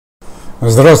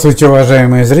Здравствуйте,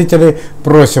 уважаемые зрители!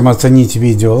 Просим оценить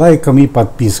видео лайком и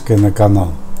подпиской на канал.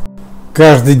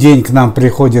 Каждый день к нам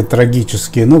приходят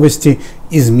трагические новости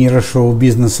из мира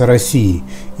шоу-бизнеса России,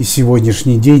 и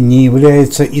сегодняшний день не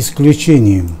является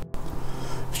исключением.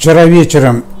 Вчера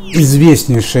вечером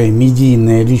известнейшая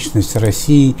медийная личность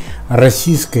России,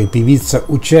 российская певица,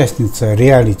 участница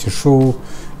реалити-шоу,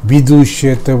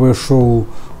 ведущая ТВ-шоу,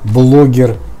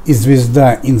 блогер и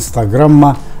звезда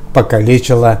Инстаграма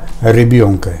покалечила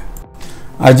ребенка.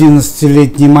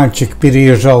 11-летний мальчик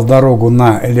переезжал дорогу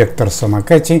на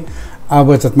электросамокате, а в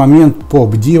этот момент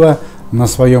поп-дива на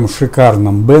своем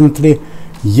шикарном Бентли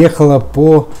ехала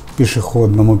по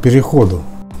пешеходному переходу.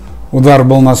 Удар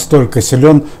был настолько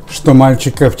силен, что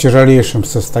мальчика в тяжелейшем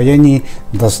состоянии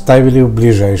доставили в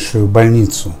ближайшую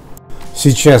больницу.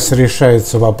 Сейчас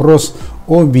решается вопрос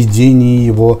о введении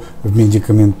его в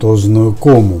медикаментозную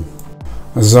кому.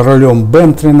 За рулем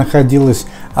Бентли находилась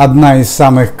одна из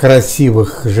самых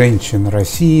красивых женщин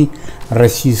России,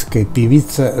 российская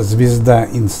певица, звезда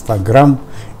Инстаграм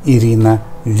Ирина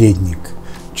Ледник.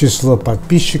 Число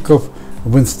подписчиков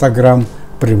в Инстаграм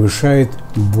превышает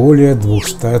более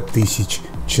 200 тысяч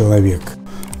человек.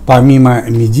 Помимо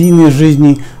медийной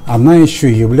жизни, она еще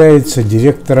является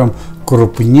директором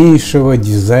крупнейшего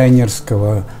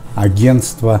дизайнерского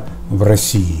агентства в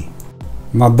России.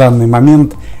 На данный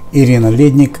момент Ирина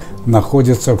Ледник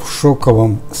находится в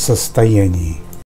шоковом состоянии.